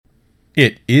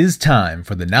It is time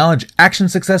for the Knowledge Action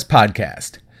Success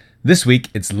Podcast. This week,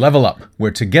 it's Level Up,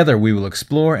 where together we will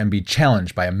explore and be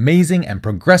challenged by amazing and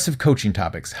progressive coaching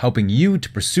topics, helping you to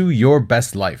pursue your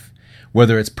best life.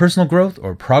 Whether it's personal growth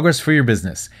or progress for your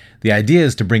business, the idea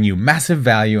is to bring you massive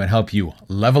value and help you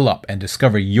level up and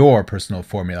discover your personal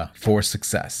formula for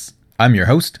success. I'm your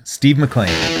host, Steve McLean.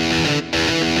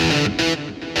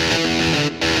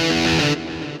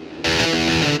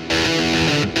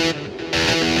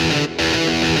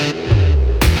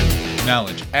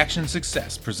 Knowledge Action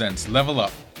Success presents Level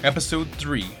Up, Episode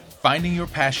 3, Finding Your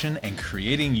Passion and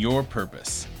Creating Your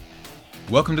Purpose.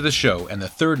 Welcome to the show and the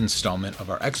third installment of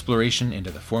our exploration into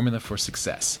the formula for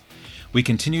success. We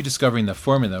continue discovering the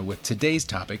formula with today's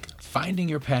topic, Finding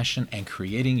Your Passion and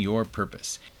Creating Your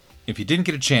Purpose. If you didn't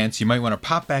get a chance, you might want to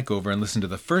pop back over and listen to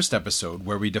the first episode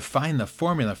where we define the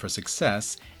formula for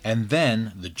success, and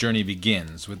then the journey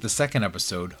begins with the second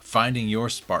episode, Finding Your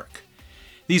Spark.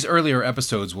 These earlier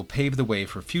episodes will pave the way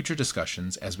for future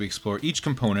discussions as we explore each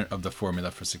component of the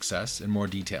formula for success in more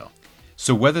detail.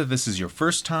 So whether this is your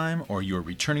first time or you're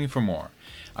returning for more,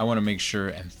 I want to make sure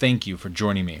and thank you for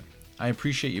joining me. I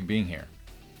appreciate you being here.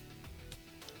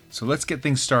 So let's get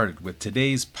things started with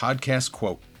today's podcast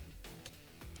quote.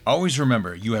 Always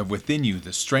remember, you have within you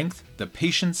the strength, the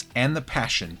patience, and the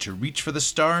passion to reach for the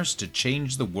stars to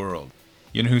change the world.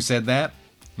 You know who said that?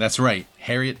 That's right,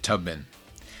 Harriet Tubman.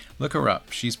 Look her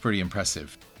up, she's pretty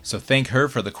impressive. So thank her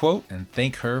for the quote and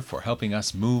thank her for helping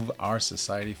us move our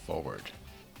society forward.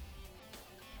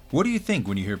 What do you think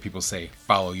when you hear people say,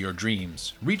 follow your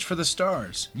dreams, reach for the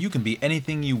stars, you can be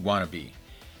anything you want to be?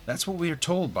 That's what we are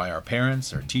told by our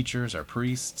parents, our teachers, our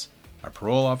priests, our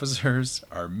parole officers,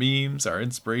 our memes, our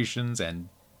inspirations, and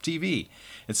TV.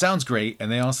 It sounds great,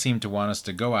 and they all seem to want us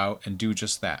to go out and do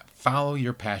just that. Follow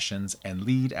your passions and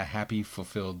lead a happy,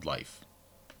 fulfilled life.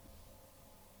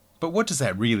 But what does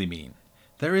that really mean?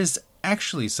 There is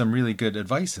actually some really good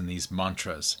advice in these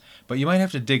mantras, but you might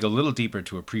have to dig a little deeper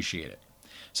to appreciate it.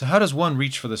 So how does one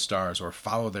reach for the stars or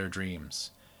follow their dreams?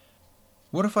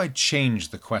 What if I change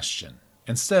the question?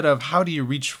 Instead of how do you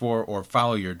reach for or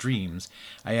follow your dreams,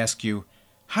 I ask you,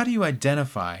 how do you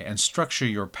identify and structure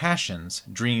your passions,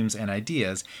 dreams, and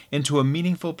ideas into a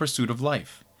meaningful pursuit of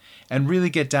life? And really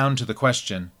get down to the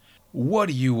question, what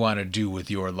do you want to do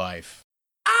with your life?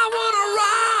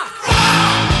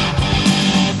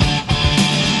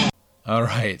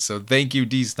 Alright, so thank you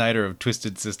Dee Snider of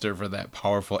Twisted Sister for that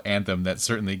powerful anthem that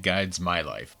certainly guides my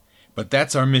life. But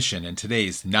that's our mission in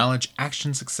today's Knowledge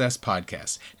Action Success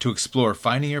podcast, to explore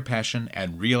finding your passion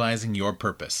and realizing your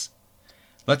purpose.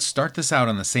 Let's start this out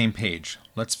on the same page.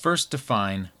 Let's first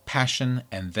define passion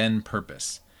and then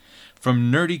purpose.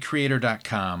 From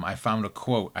nerdycreator.com, I found a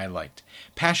quote I liked.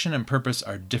 Passion and purpose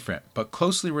are different, but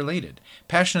closely related.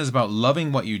 Passion is about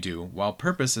loving what you do, while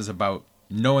purpose is about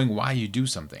knowing why you do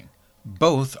something.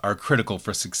 Both are critical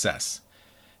for success.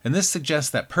 And this suggests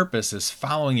that purpose is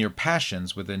following your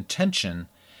passions with intention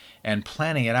and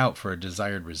planning it out for a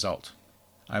desired result.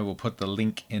 I will put the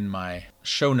link in my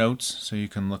show notes so you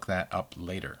can look that up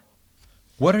later.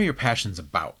 What are your passions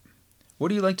about? What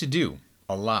do you like to do?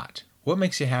 A lot. What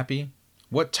makes you happy?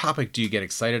 What topic do you get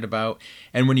excited about?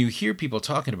 And when you hear people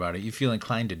talking about it, you feel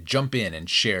inclined to jump in and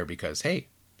share because, hey,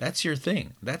 that's your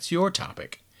thing. That's your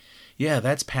topic. Yeah,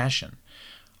 that's passion.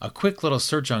 A quick little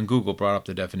search on Google brought up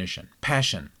the definition.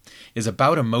 Passion is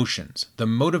about emotions, the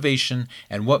motivation,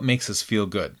 and what makes us feel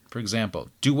good. For example,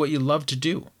 do what you love to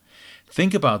do.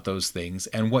 Think about those things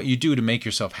and what you do to make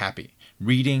yourself happy.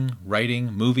 Reading,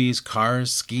 writing, movies,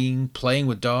 cars, skiing, playing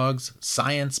with dogs,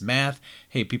 science, math.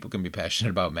 Hey, people can be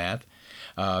passionate about math.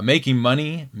 Making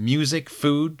money, music,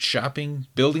 food, shopping,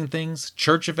 building things,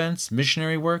 church events,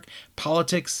 missionary work,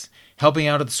 politics, helping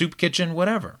out at the soup kitchen,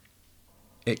 whatever.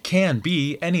 It can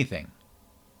be anything.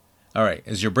 All right,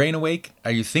 is your brain awake?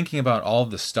 Are you thinking about all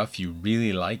the stuff you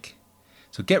really like?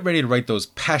 So get ready to write those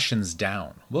passions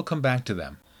down. We'll come back to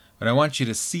them. But I want you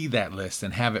to see that list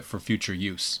and have it for future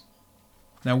use.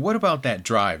 Now, what about that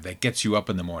drive that gets you up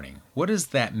in the morning? What is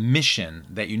that mission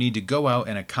that you need to go out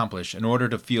and accomplish in order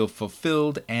to feel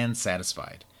fulfilled and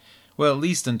satisfied? Well, at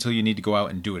least until you need to go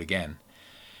out and do it again.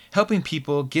 Helping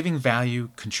people, giving value,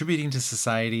 contributing to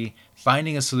society,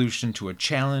 finding a solution to a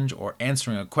challenge, or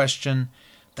answering a question,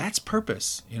 that's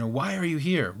purpose. Why are you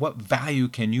here? What value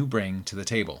can you bring to the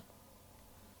table?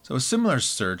 So a similar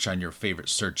search on your favorite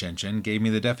search engine gave me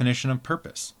the definition of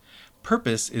purpose.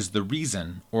 Purpose is the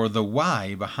reason or the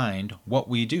why behind what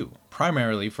we do,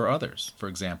 primarily for others. For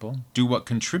example, do what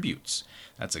contributes.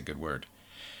 That's a good word.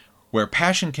 Where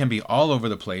passion can be all over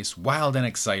the place, wild and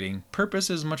exciting, purpose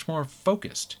is much more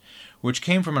focused, which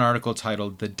came from an article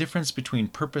titled The Difference Between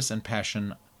Purpose and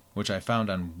Passion, which I found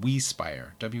on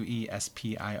Wespire,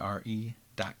 WESPIRE.com.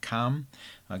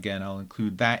 Again, I'll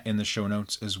include that in the show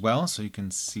notes as well, so you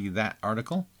can see that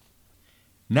article.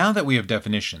 Now that we have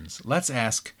definitions, let's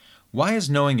ask, why is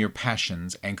knowing your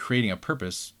passions and creating a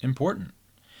purpose important?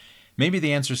 Maybe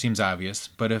the answer seems obvious,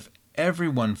 but if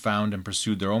everyone found and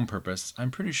pursued their own purpose,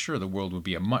 I'm pretty sure the world would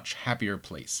be a much happier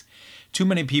place. Too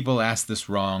many people ask this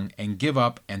wrong and give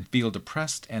up and feel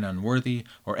depressed and unworthy,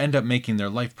 or end up making their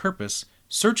life purpose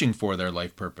searching for their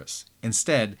life purpose.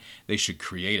 Instead, they should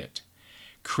create it.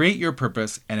 Create your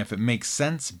purpose, and if it makes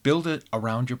sense, build it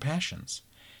around your passions.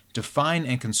 Define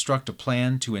and construct a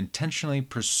plan to intentionally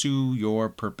pursue your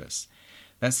purpose.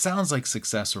 That sounds like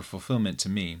success or fulfillment to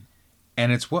me,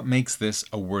 and it's what makes this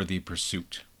a worthy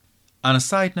pursuit. On a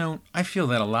side note, I feel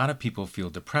that a lot of people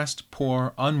feel depressed,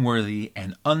 poor, unworthy,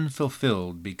 and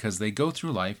unfulfilled because they go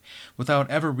through life without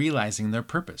ever realizing their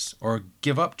purpose or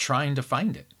give up trying to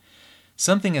find it.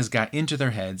 Something has got into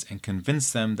their heads and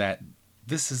convinced them that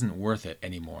this isn't worth it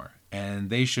anymore,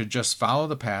 and they should just follow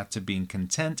the path to being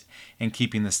content and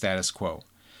keeping the status quo.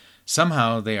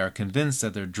 Somehow they are convinced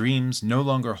that their dreams no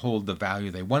longer hold the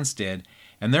value they once did,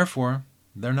 and therefore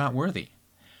they're not worthy.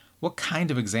 What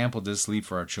kind of example does this leave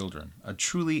for our children? A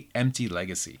truly empty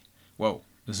legacy. Whoa,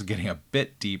 this is getting a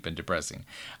bit deep and depressing.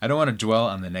 I don't want to dwell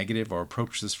on the negative or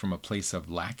approach this from a place of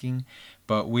lacking,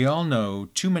 but we all know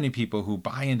too many people who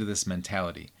buy into this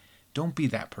mentality. Don't be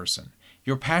that person.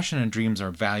 Your passion and dreams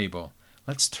are valuable.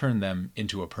 Let's turn them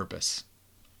into a purpose.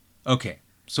 Okay,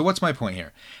 so what's my point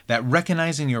here? That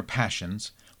recognizing your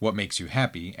passions, what makes you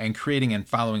happy, and creating and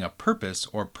following a purpose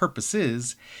or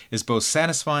purposes is both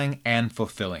satisfying and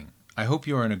fulfilling. I hope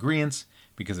you are in agreement,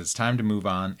 because it's time to move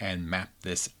on and map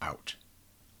this out.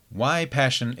 Why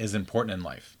passion is important in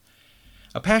life.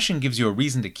 A passion gives you a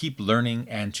reason to keep learning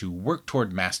and to work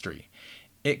toward mastery.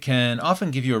 It can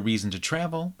often give you a reason to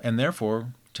travel and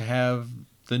therefore to have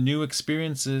the new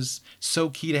experiences so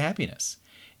key to happiness.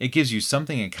 It gives you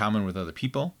something in common with other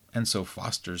people, and so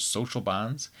fosters social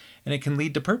bonds, and it can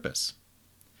lead to purpose.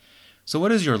 So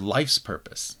what is your life's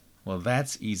purpose? Well,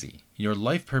 that's easy. Your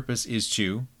life purpose is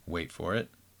to, wait for it,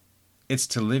 it's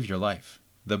to live your life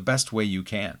the best way you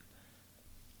can.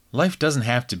 Life doesn't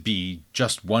have to be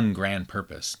just one grand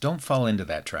purpose. Don't fall into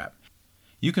that trap.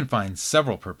 You can find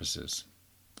several purposes.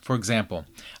 For example,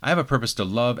 I have a purpose to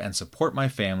love and support my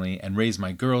family and raise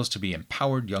my girls to be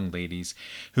empowered young ladies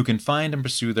who can find and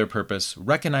pursue their purpose,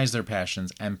 recognize their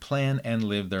passions, and plan and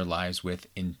live their lives with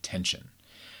intention.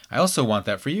 I also want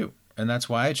that for you, and that's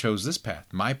why I chose this path,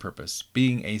 my purpose,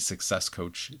 being a success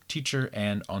coach, teacher,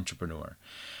 and entrepreneur.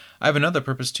 I have another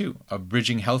purpose too, of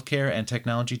bridging healthcare and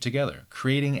technology together,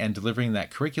 creating and delivering that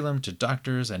curriculum to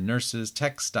doctors and nurses,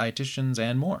 techs, dietitians,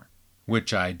 and more,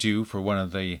 which I do for one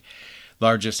of the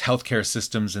largest healthcare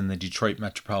systems in the Detroit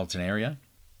metropolitan area.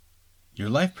 Your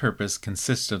life purpose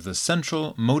consists of the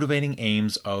central motivating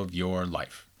aims of your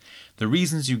life. The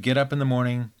reasons you get up in the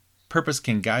morning. Purpose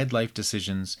can guide life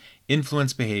decisions,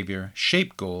 influence behavior,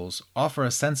 shape goals, offer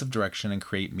a sense of direction, and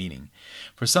create meaning.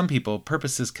 For some people,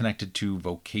 purpose is connected to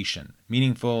vocation,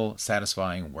 meaningful,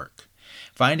 satisfying work.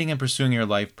 Finding and pursuing your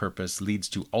life purpose leads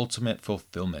to ultimate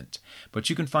fulfillment, but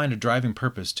you can find a driving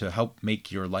purpose to help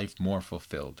make your life more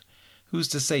fulfilled. Who's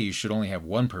to say you should only have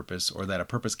one purpose or that a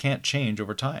purpose can't change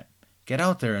over time? Get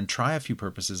out there and try a few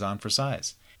purposes on for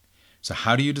size. So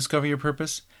how do you discover your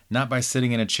purpose? Not by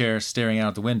sitting in a chair staring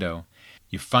out the window.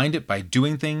 You find it by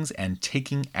doing things and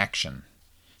taking action.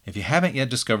 If you haven't yet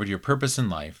discovered your purpose in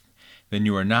life, then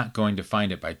you are not going to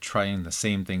find it by trying the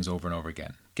same things over and over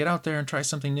again. Get out there and try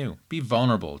something new. Be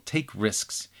vulnerable. Take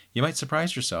risks. You might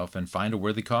surprise yourself and find a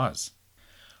worthy cause.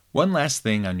 One last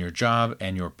thing on your job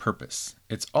and your purpose.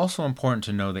 It's also important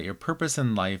to know that your purpose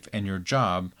in life and your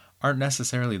job aren't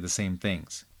necessarily the same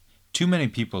things. Too many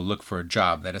people look for a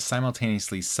job that is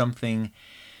simultaneously something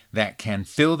that can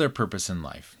fill their purpose in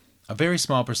life. A very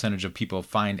small percentage of people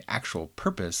find actual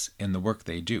purpose in the work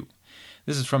they do.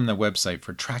 This is from the website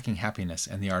for tracking happiness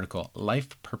and the article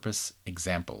Life Purpose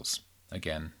Examples.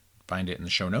 Again, find it in the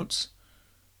show notes.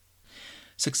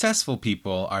 Successful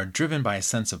people are driven by a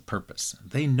sense of purpose.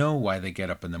 They know why they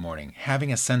get up in the morning.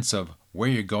 Having a sense of where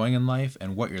you're going in life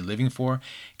and what you're living for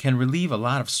can relieve a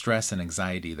lot of stress and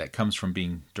anxiety that comes from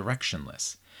being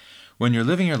directionless. When you're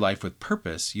living your life with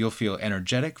purpose, you'll feel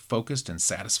energetic, focused, and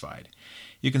satisfied.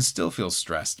 You can still feel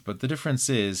stressed, but the difference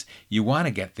is you want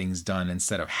to get things done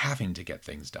instead of having to get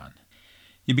things done.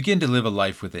 You begin to live a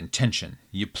life with intention.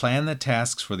 You plan the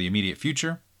tasks for the immediate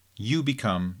future. You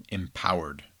become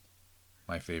empowered.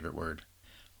 my favorite word.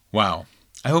 Wow.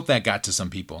 I hope that got to some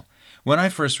people. When I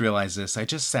first realized this, I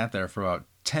just sat there for about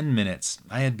 10 minutes.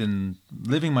 I had been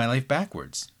living my life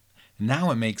backwards.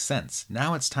 Now it makes sense.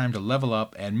 Now it's time to level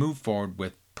up and move forward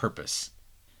with purpose.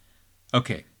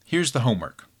 Okay, here's the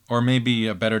homework. Or maybe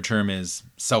a better term is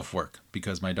self-work,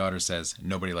 because my daughter says,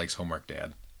 nobody likes homework,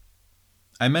 Dad.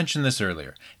 I mentioned this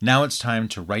earlier. Now it's time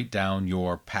to write down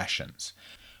your passions.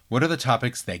 What are the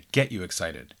topics that get you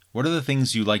excited? What are the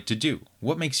things you like to do?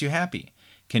 What makes you happy?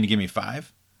 Can you give me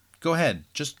 5? Go ahead,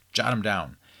 just jot them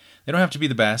down. They don't have to be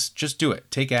the best, just do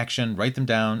it. Take action, write them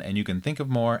down, and you can think of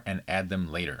more and add them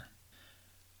later.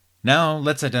 Now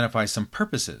let's identify some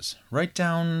purposes. Write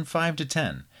down 5 to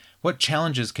 10. What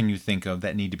challenges can you think of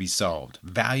that need to be solved?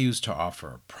 Values to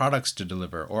offer, products to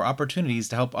deliver, or opportunities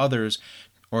to help others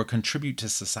or contribute to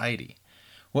society?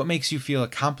 What makes you feel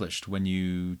accomplished when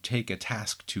you take a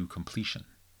task to completion?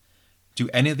 Do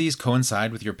any of these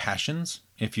coincide with your passions?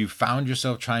 If you found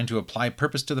yourself trying to apply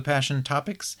purpose to the passion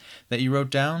topics that you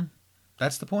wrote down,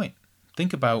 that's the point.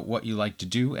 Think about what you like to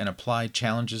do and apply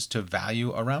challenges to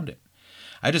value around it.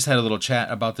 I just had a little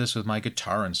chat about this with my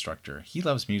guitar instructor. He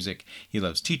loves music. He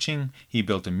loves teaching. He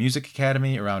built a music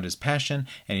academy around his passion,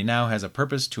 and he now has a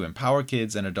purpose to empower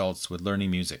kids and adults with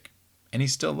learning music. And he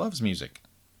still loves music.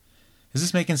 Is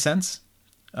this making sense?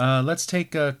 Let's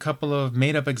take a couple of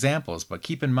made-up examples, but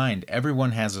keep in mind,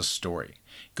 everyone has a story.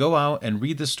 Go out and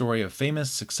read the story of famous,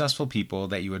 successful people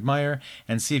that you admire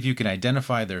and see if you can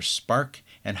identify their spark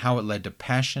and how it led to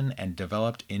passion and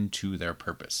developed into their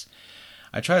purpose.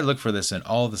 I try to look for this in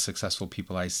all the successful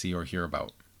people I see or hear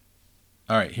about.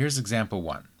 All right, here's example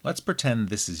 1. Let's pretend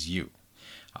this is you.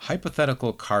 A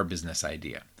hypothetical car business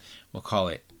idea. We'll call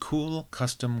it Cool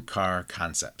Custom Car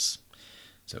Concepts.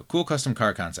 So, Cool Custom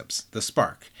Car Concepts, the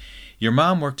spark. Your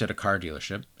mom worked at a car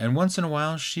dealership, and once in a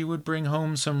while she would bring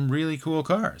home some really cool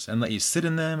cars and let you sit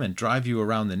in them and drive you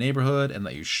around the neighborhood and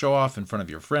let you show off in front of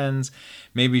your friends.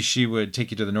 Maybe she would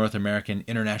take you to the North American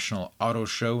International Auto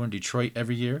Show in Detroit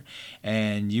every year,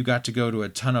 and you got to go to a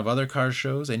ton of other car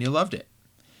shows, and you loved it.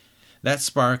 That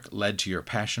spark led to your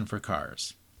passion for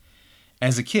cars.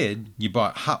 As a kid, you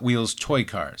bought Hot Wheels toy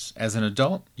cars. As an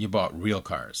adult, you bought real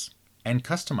cars and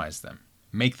customized them.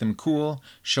 Make them cool,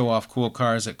 show off cool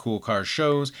cars at cool car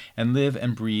shows, and live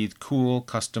and breathe cool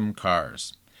custom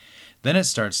cars. Then it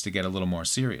starts to get a little more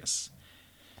serious.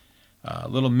 A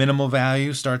little minimal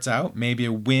value starts out, maybe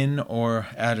a win or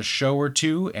at a show or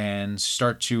two, and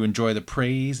start to enjoy the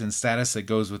praise and status that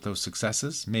goes with those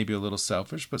successes. Maybe a little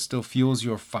selfish, but still fuels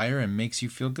your fire and makes you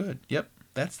feel good. Yep,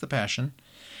 that's the passion.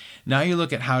 Now you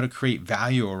look at how to create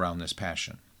value around this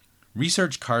passion.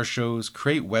 Research car shows,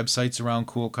 create websites around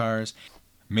cool cars,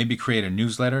 maybe create a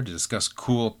newsletter to discuss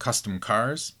cool custom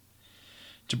cars.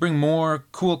 To bring more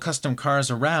cool custom cars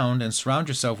around and surround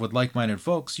yourself with like-minded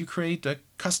folks, you create a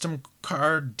custom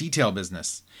car detail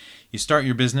business. You start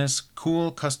your business,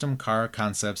 Cool Custom Car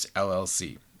Concepts,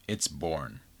 LLC. It's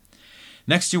born.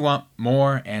 Next, you want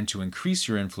more, and to increase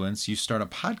your influence, you start a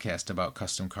podcast about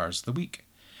custom cars of the week.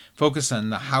 Focus on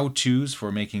the how-tos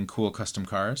for making cool custom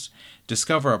cars.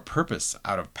 Discover a purpose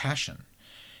out of passion.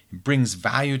 It brings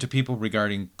value to people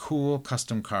regarding cool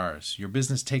custom cars. Your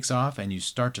business takes off and you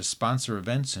start to sponsor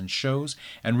events and shows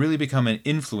and really become an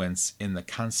influence in the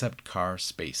concept car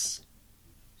space.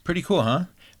 Pretty cool, huh?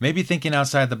 Maybe thinking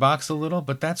outside the box a little,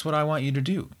 but that's what I want you to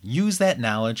do. Use that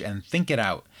knowledge and think it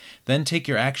out. Then take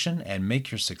your action and make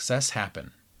your success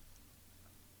happen.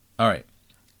 All right.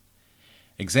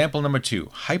 Example number 2,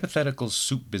 hypothetical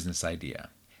soup business idea.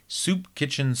 Soup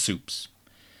kitchen soups.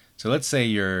 So let's say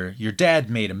your dad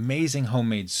made amazing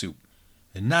homemade soup.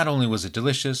 And not only was it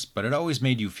delicious, but it always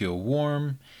made you feel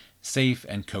warm, safe,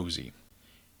 and cozy.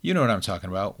 You know what I'm talking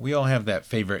about. We all have that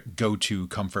favorite go-to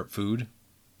comfort food.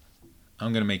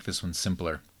 I'm going to make this one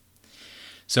simpler.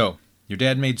 So, your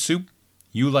dad made soup.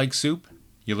 You like soup.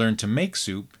 You learn to make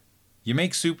soup. You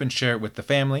make soup and share it with the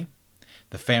family.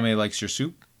 The family likes your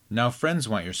soup. Now friends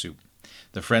want your soup.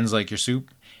 The friends like your soup.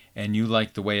 And you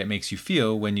like the way it makes you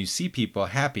feel when you see people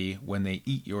happy when they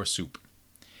eat your soup.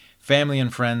 Family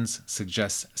and friends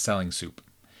suggest selling soup.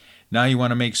 Now you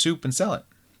want to make soup and sell it.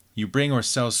 You bring or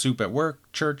sell soup at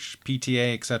work, church,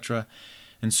 PTA, etc.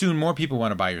 And soon more people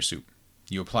want to buy your soup.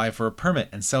 You apply for a permit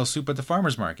and sell soup at the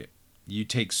farmer's market. You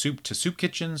take soup to soup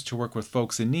kitchens to work with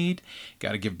folks in need.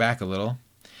 Got to give back a little.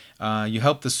 You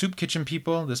help the soup kitchen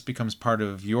people. This becomes part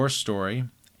of your story.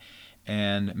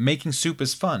 And making soup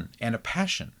is fun and a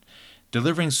passion.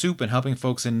 Delivering soup and helping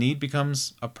folks in need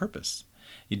becomes a purpose.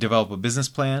 You develop a business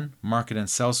plan, market and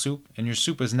sell soup, and your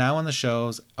soup is now on the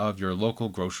shelves of your local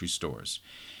grocery stores.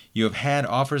 You have had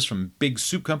offers from big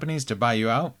soup companies to buy you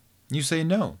out. You say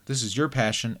no. This is your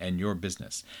passion and your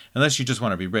business. Unless you just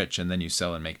want to be rich and then you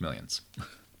sell and make millions.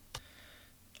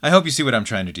 I hope you see what I'm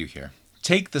trying to do here.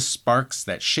 Take the sparks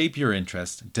that shape your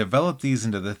interest, develop these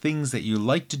into the things that you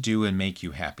like to do and make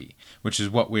you happy, which is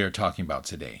what we are talking about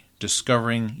today,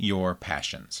 discovering your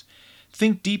passions.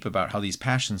 Think deep about how these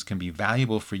passions can be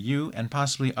valuable for you and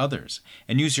possibly others,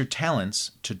 and use your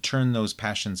talents to turn those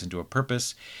passions into a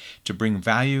purpose, to bring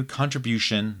value,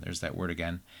 contribution, there's that word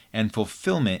again, and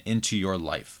fulfillment into your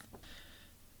life.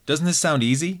 Doesn't this sound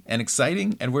easy and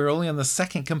exciting? And we're only on the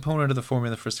second component of the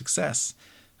formula for success.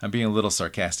 I'm being a little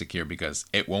sarcastic here because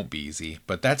it won't be easy,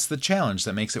 but that's the challenge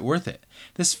that makes it worth it.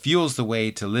 This fuels the way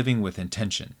to living with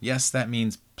intention. Yes, that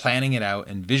means planning it out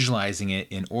and visualizing it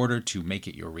in order to make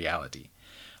it your reality.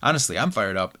 Honestly, I'm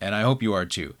fired up, and I hope you are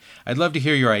too. I'd love to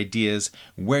hear your ideas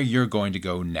where you're going to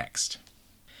go next.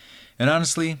 And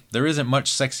honestly, there isn't much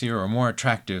sexier or more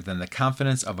attractive than the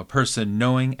confidence of a person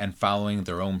knowing and following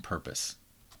their own purpose.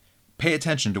 Pay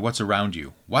attention to what's around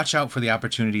you. Watch out for the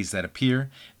opportunities that appear.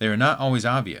 They are not always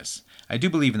obvious. I do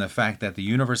believe in the fact that the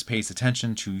universe pays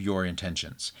attention to your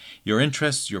intentions, your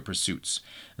interests, your pursuits.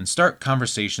 And start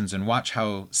conversations and watch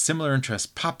how similar interests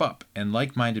pop up and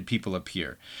like-minded people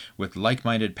appear with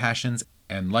like-minded passions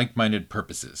and like-minded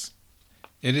purposes.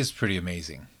 It is pretty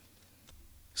amazing.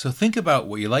 So think about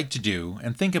what you like to do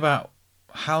and think about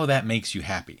how that makes you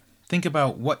happy. Think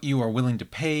about what you are willing to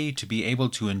pay to be able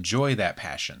to enjoy that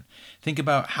passion. Think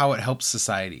about how it helps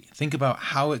society. Think about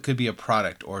how it could be a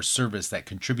product or service that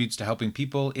contributes to helping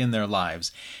people in their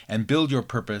lives, and build your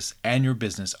purpose and your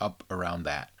business up around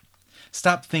that.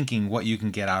 Stop thinking what you can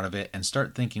get out of it and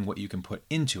start thinking what you can put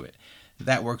into it.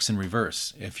 That works in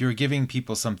reverse. If you're giving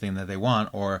people something that they want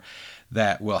or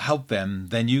that will help them,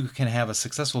 then you can have a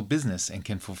successful business and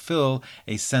can fulfill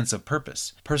a sense of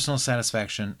purpose, personal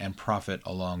satisfaction, and profit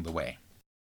along the way.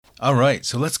 All right,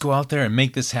 so let's go out there and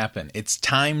make this happen. It's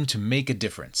time to make a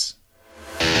difference.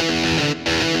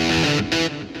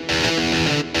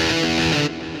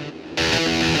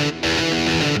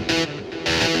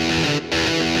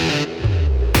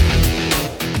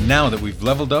 Now that we've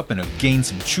leveled up and have gained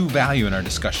some true value in our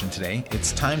discussion today,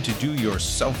 it's time to do your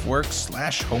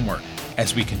self-work/homework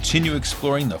as we continue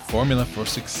exploring the formula for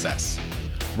success.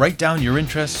 Write down your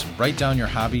interests, write down your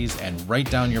hobbies, and write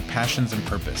down your passions and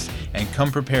purpose, and come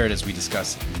prepared as we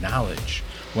discuss knowledge,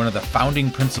 one of the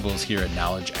founding principles here at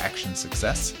Knowledge Action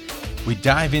Success. We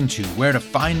dive into where to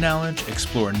find knowledge,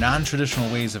 explore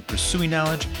non-traditional ways of pursuing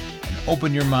knowledge, and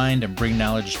open your mind and bring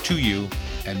knowledge to you,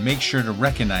 and make sure to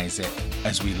recognize it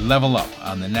as we level up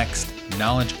on the next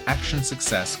Knowledge Action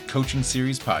Success Coaching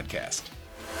Series podcast.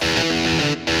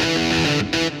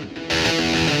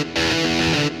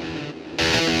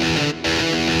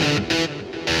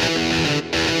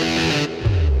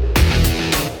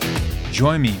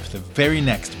 Join me for the very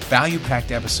next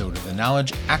value-packed episode of the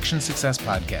Knowledge Action Success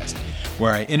podcast,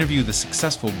 where I interview the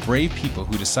successful, brave people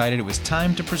who decided it was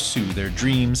time to pursue their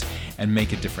dreams and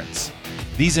make a difference.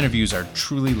 These interviews are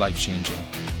truly life-changing.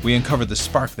 We uncover the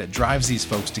spark that drives these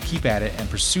folks to keep at it and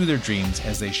pursue their dreams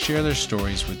as they share their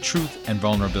stories with truth and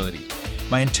vulnerability.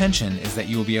 My intention is that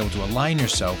you will be able to align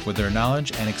yourself with their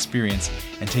knowledge and experience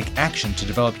and take action to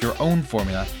develop your own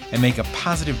formula and make a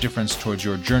positive difference towards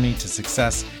your journey to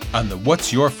success on the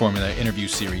What's Your Formula interview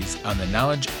series on the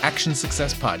Knowledge Action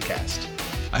Success podcast.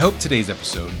 I hope today's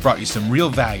episode brought you some real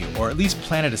value, or at least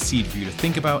planted a seed for you to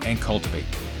think about and cultivate.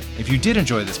 If you did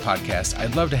enjoy this podcast,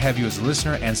 I'd love to have you as a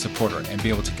listener and supporter and be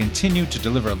able to continue to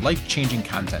deliver life-changing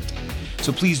content.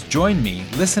 So please join me,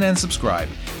 listen and subscribe.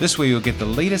 This way you'll get the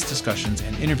latest discussions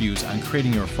and interviews on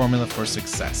creating your formula for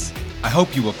success. I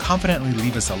hope you will confidently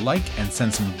leave us a like and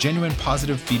send some genuine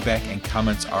positive feedback and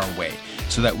comments our way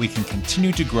so that we can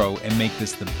continue to grow and make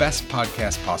this the best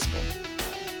podcast possible.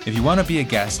 If you want to be a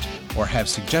guest or have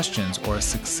suggestions or a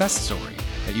success story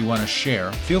that you want to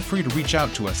share, feel free to reach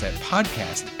out to us at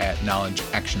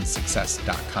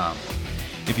podcast@knowledgeactionsuccess.com.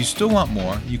 If you still want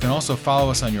more, you can also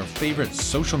follow us on your favorite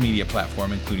social media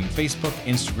platform, including Facebook,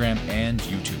 Instagram, and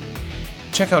YouTube.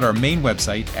 Check out our main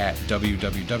website at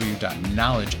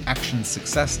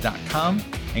www.knowledgeactionsuccess.com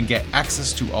and get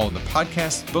access to all the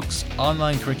podcasts, books,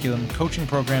 online curriculum, coaching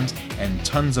programs, and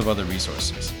tons of other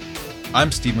resources.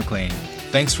 I'm Steve McLean.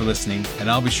 Thanks for listening, and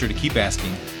I'll be sure to keep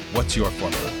asking, what's your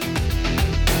formula?